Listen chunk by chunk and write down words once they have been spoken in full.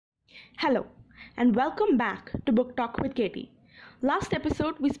Hello, and welcome back to Book Talk with Katie. Last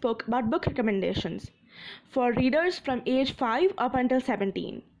episode, we spoke about book recommendations for readers from age 5 up until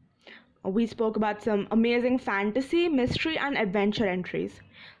 17. We spoke about some amazing fantasy, mystery, and adventure entries.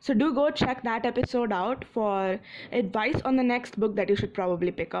 So, do go check that episode out for advice on the next book that you should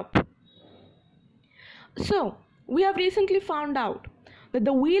probably pick up. So, we have recently found out that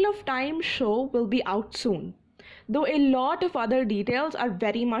the Wheel of Time show will be out soon, though a lot of other details are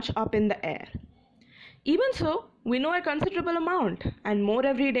very much up in the air. Even so, we know a considerable amount, and more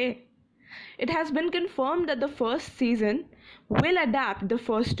every day. It has been confirmed that the first season will adapt the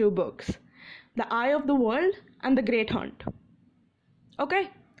first two books, The Eye of the World and The Great Hunt. Okay,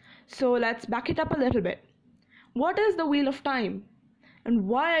 so let's back it up a little bit. What is the Wheel of Time? And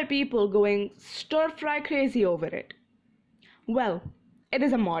why are people going stir-fry crazy over it? Well, it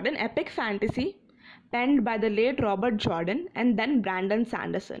is a modern epic fantasy penned by the late Robert Jordan and then Brandon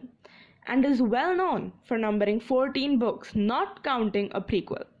Sanderson, and is well known for numbering 14 books, not counting a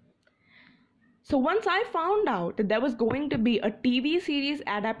prequel. So once I found out that there was going to be a TV series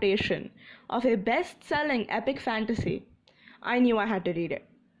adaptation of a best-selling epic fantasy, I knew I had to read it.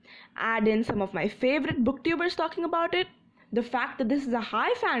 Add in some of my favorite booktubers talking about it, the fact that this is a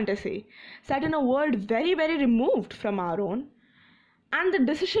high fantasy set in a world very, very removed from our own, and the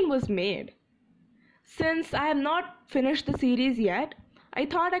decision was made. Since I have not finished the series yet, I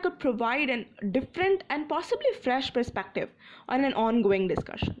thought I could provide a different and possibly fresh perspective on an ongoing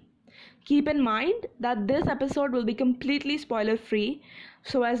discussion. Keep in mind that this episode will be completely spoiler free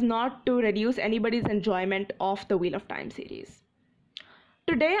so as not to reduce anybody's enjoyment of the Wheel of Time series.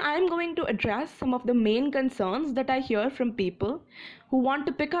 Today I am going to address some of the main concerns that I hear from people who want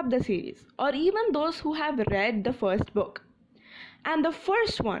to pick up the series, or even those who have read the first book. And the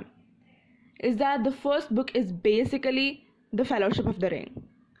first one is that the first book is basically the Fellowship of the Ring.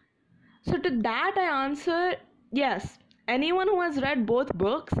 So to that I answer, yes, anyone who has read both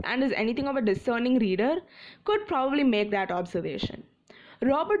books and is anything of a discerning reader could probably make that observation.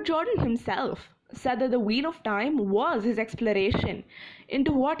 Robert Jordan himself said that the Wheel of Time was his exploration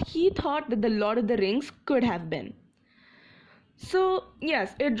into what he thought that the Lord of the Rings could have been. So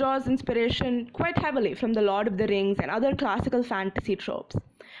yes, it draws inspiration quite heavily from the Lord of the Rings and other classical fantasy tropes.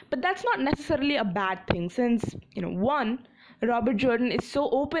 But that's not necessarily a bad thing since, one, Robert Jordan is so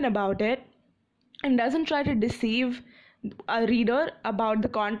open about it and doesn't try to deceive a reader about the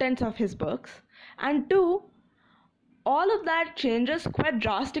contents of his books. And two, all of that changes quite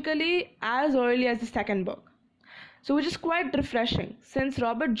drastically as early as the second book. So which is quite refreshing since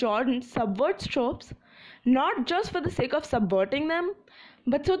Robert Jordan subverts tropes not just for the sake of subverting them,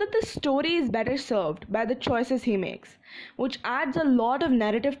 but so that the story is better served by the choices he makes, which adds a lot of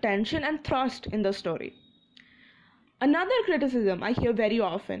narrative tension and thrust in the story. Another criticism I hear very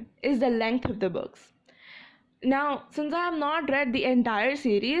often is the length of the books. Now, since I have not read the entire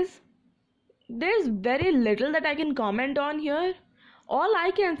series, there's very little that I can comment on here. All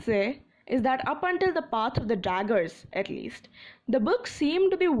I can say is that up until the Path of the Daggers, at least, the books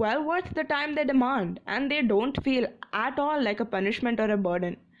seem to be well worth the time they demand, and they don't feel at all like a punishment or a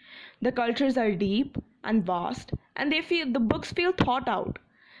burden. The cultures are deep and vast, and the books feel thought out.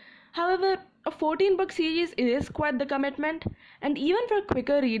 However, a 14-book series is quite the commitment, and even for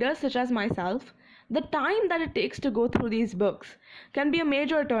quicker readers such as myself, the time that it takes to go through these books can be a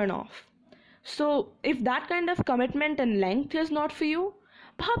major turn-off. So, if that kind of commitment and length is not for you,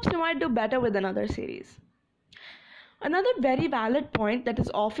 perhaps you might do better with another series. Another very valid point that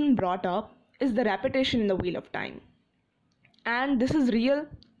is often brought up is the repetition in the Wheel of Time. And this is real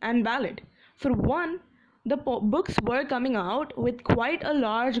and valid. For one, the books were coming out with quite a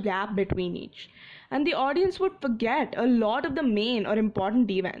large gap between each, and the audience would forget a lot of the main or important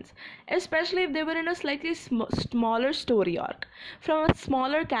events, especially if they were in a slightly smaller story arc, from a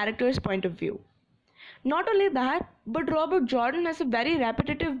smaller character's point of view. Not only that, but Robert Jordan has a very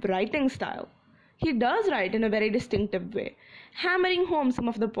repetitive writing style. He does write in a very distinctive way, hammering home some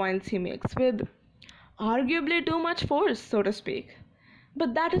of the points he makes with arguably too much force, so to speak.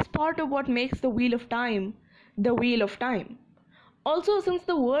 But that is part of what makes the Wheel of Time the Wheel of Time. Also, since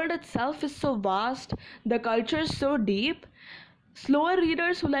the world itself is so vast, the culture is so deep, slower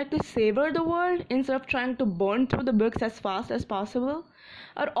readers who like to savor the world instead of trying to burn through the books as fast as possible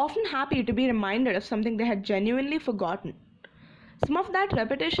are often happy to be reminded of something they had genuinely forgotten. Some of that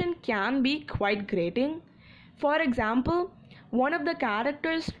repetition can be quite grating. For example, one of the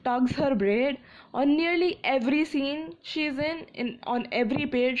characters tugs her braid on nearly every scene she's on every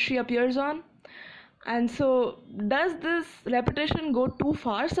page she appears on. And so, does this repetition go too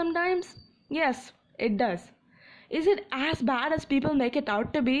far sometimes? Yes, it does. Is it as bad as people make it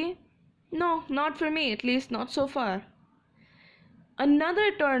out to be? No, not for me, at least not so far.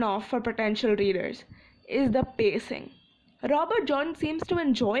 Another turn off for potential readers is the pacing. Robert Jordan seems to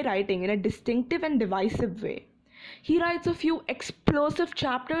enjoy writing in a distinctive and divisive way. He writes a few explosive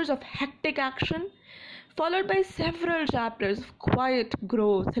chapters of hectic action, followed by several chapters of quiet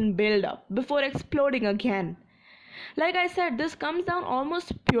growth and build up before exploding again. Like I said, this comes down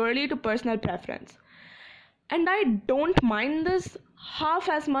almost purely to personal preference. And I don't mind this half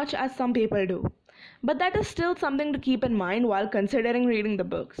as much as some people do. But that is still something to keep in mind while considering reading the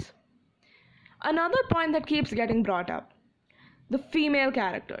books. Another point that keeps getting brought up: the female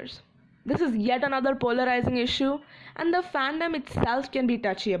characters. This is yet another polarizing issue, and the fandom itself can be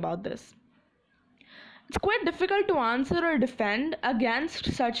touchy about this. It's quite difficult to answer or defend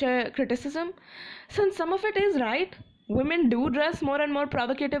against such a criticism, since some of it is right. Women do dress more and more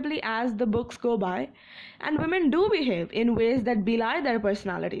provocatively as the books go by, and women do behave in ways that belie their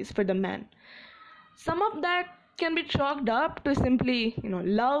personalities for the men. Some of that can be chalked up to simply,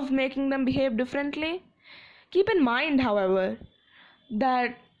 love making them behave differently. Keep in mind, however,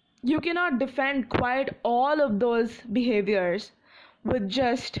 that you cannot defend quite all of those behaviors with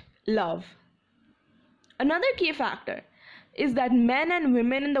just love. Another key factor is that men and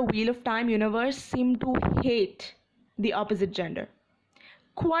women in the Wheel of Time universe seem to hate the opposite gender,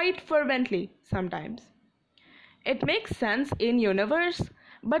 quite fervently sometimes. It makes sense in universe,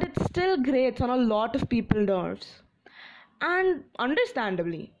 but it still grates on a lot of people's nerves. And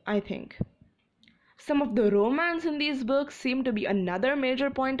understandably, I think. Some of the romance in these books seem to be another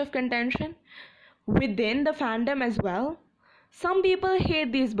major point of contention within the fandom as well. Some people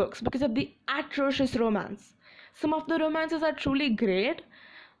hate these books because of the atrocious romance. Some of the romances are truly great,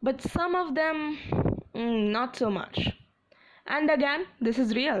 but some of them, not so much. And again, this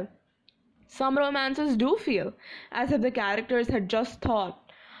is real. Some romances do feel as if the characters had just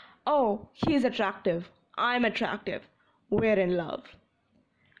thought, oh, he's attractive, I'm attractive, we're in love.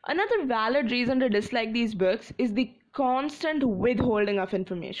 Another valid reason to dislike these books is the constant withholding of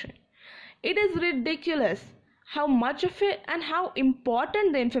information. It is ridiculous how much of it and how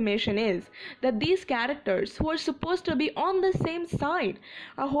important the information is that these characters, who are supposed to be on the same side,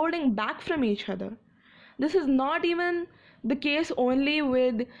 are holding back from each other. This is not even the case only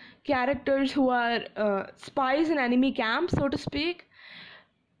with characters who are spies in enemy camps, so to speak.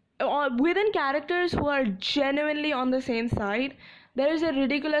 Or within characters who are genuinely on the same side, there is a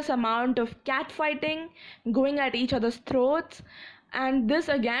ridiculous amount of catfighting, going at each other's throats, and this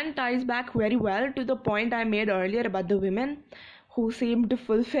again ties back very well to the point I made earlier about the women who seem to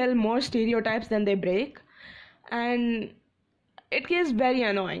fulfill more stereotypes than they break. And it is very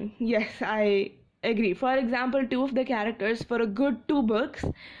annoying. Yes, I agree. For example, two of the characters for a good 2 books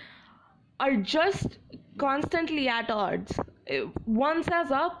are just constantly at odds. One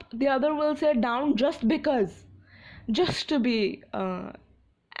says up, the other will say down just because, just to be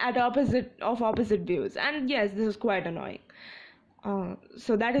at opposite views. And yes, this is quite annoying.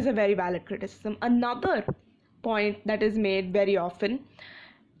 So that is a very valid criticism. Another point that is made very often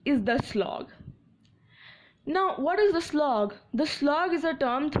is the slog. Now, what is the slog? The slog is a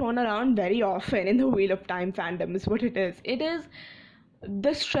term thrown around very often in the Wheel of Time fandom, is what it is. It is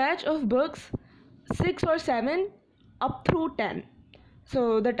the stretch of books 6 or 7 up through 10.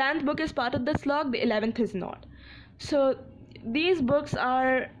 So the 10th book is part of the slog, the 11th is not. So these books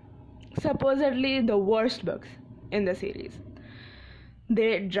are supposedly the worst books in the series.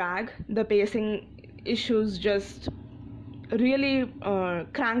 They drag, the pacing issues just really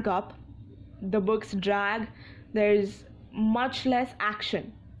crank up. The books drag, there's much less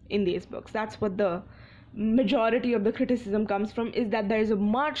action in these books. That's what the majority of the criticism comes from, is that there is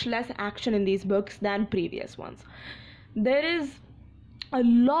much less action in these books than previous ones. There is a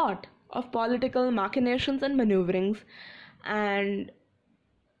lot of political machinations and maneuverings, and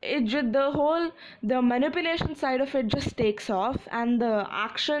the manipulation side of it just takes off and the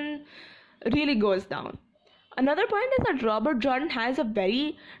action really goes down. Another point is that Robert Jordan has a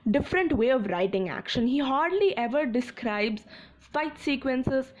very different way of writing action. He hardly ever describes fight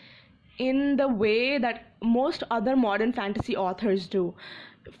sequences in the way that most other modern fantasy authors do.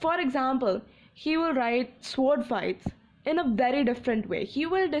 For example, he will write sword fights in a very different way. He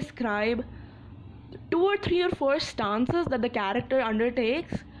will describe 2 or 3 or 4 stances that the character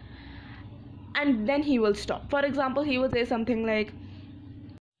undertakes, and then he will stop. For example, he will say something like,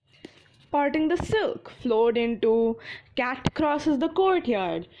 parting the silk flowed into cat crosses the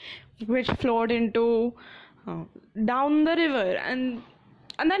courtyard, which flowed into down the river, and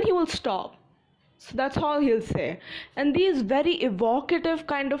then he will stop. So that's all he'll say. And these very evocative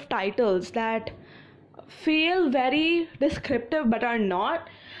kind of titles that feel very descriptive but are not,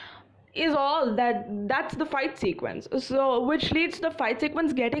 is all that's the fight sequence, so which leads to the fight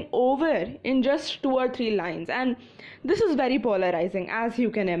sequence getting over in just 2 or 3 lines. And this is very polarizing, as you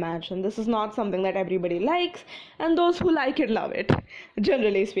can imagine. This is not something that everybody likes, and those who like it love it,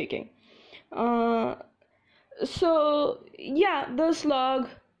 generally speaking. So yeah, the slog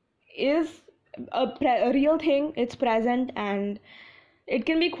is a real thing. It's present, and it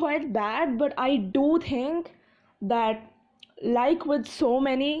can be quite bad, but I do think that, like with so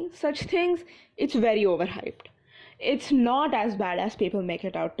many such things, it's very overhyped. It's not as bad as people make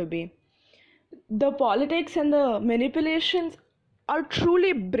it out to be. The politics and the manipulations are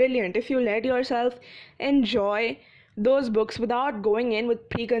truly brilliant if you let yourself enjoy those books without going in with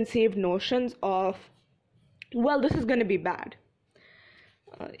preconceived notions of, well, this is going to be bad.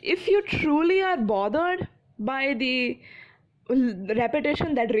 If you truly are bothered by the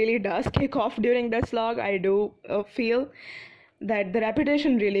repetition that really does kick off during the slog, I do feel that the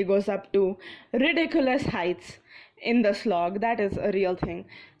repetition really goes up to ridiculous heights in the slog. That is a real thing.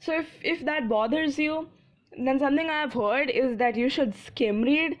 So if that bothers you, then something I've heard is that you should skim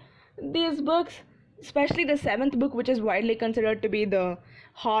read these books, especially the 7th book, which is widely considered to be the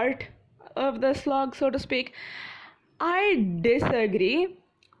heart of the slog, so to speak. I disagree,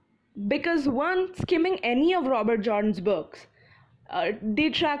 because one, skimming any of Robert Jordan's books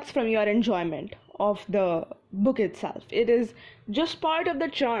detracts from your enjoyment of the book itself. It is just part of the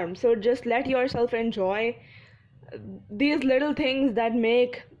charm, so just let yourself enjoy these little things that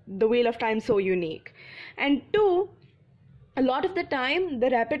make the Wheel of Time so unique. And two, a lot of the time the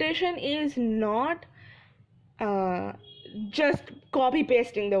repetition is not just copy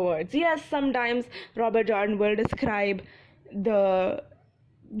pasting the words. Yes, sometimes Robert Jordan will describe the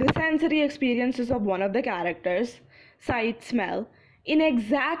sensory experiences of one of the characters, sight, smell, in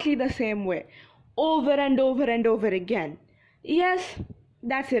exactly the same way, over and over and over again. Yes,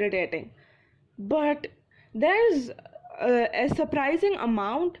 that's irritating, but there's a surprising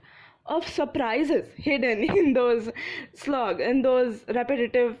amount of surprises hidden in those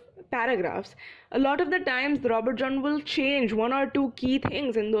repetitive paragraphs. A lot of the times Robert Jordan will change 1 or 2 key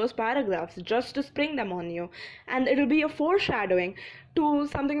things in those paragraphs just to spring them on you, and it'll be a foreshadowing to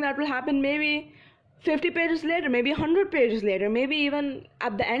something that will happen maybe 50 pages later, maybe 100 pages later, maybe even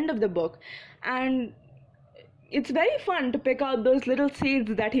at the end of the book. And it's very fun to pick out those little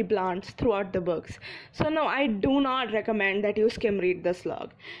seeds that he plants throughout the books. So no, I do not recommend that you skim read the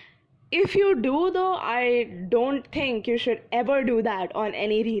slog. If you do, though, I don't think you should ever do that on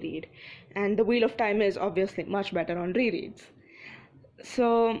any reread. And The Wheel of Time is obviously much better on rereads.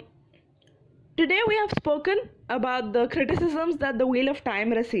 So today we have spoken about the criticisms that The Wheel of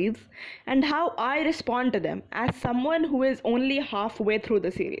Time receives and how I respond to them as someone who is only halfway through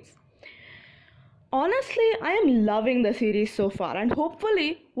the series. Honestly, I am loving the series so far, and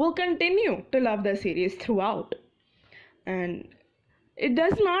hopefully will continue to love the series throughout. And it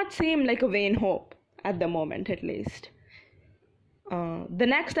does not seem like a vain hope, at the moment at least. The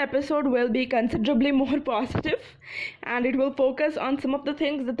next episode will be considerably more positive, and it will focus on some of the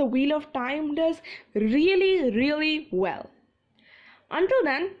things that the Wheel of Time does really, really well. Until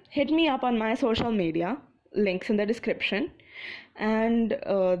then, hit me up on my social media, links in the description. And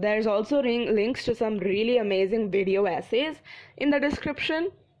there's also links to some really amazing video essays in the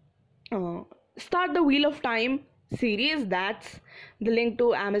description. Start the Wheel of Time series. That's the link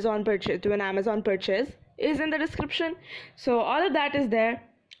to Amazon purchase, to an Amazon purchase, is in the description. So all of that is there.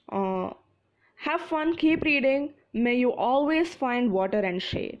 Have fun, keep reading. May you always find water and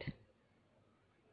shade.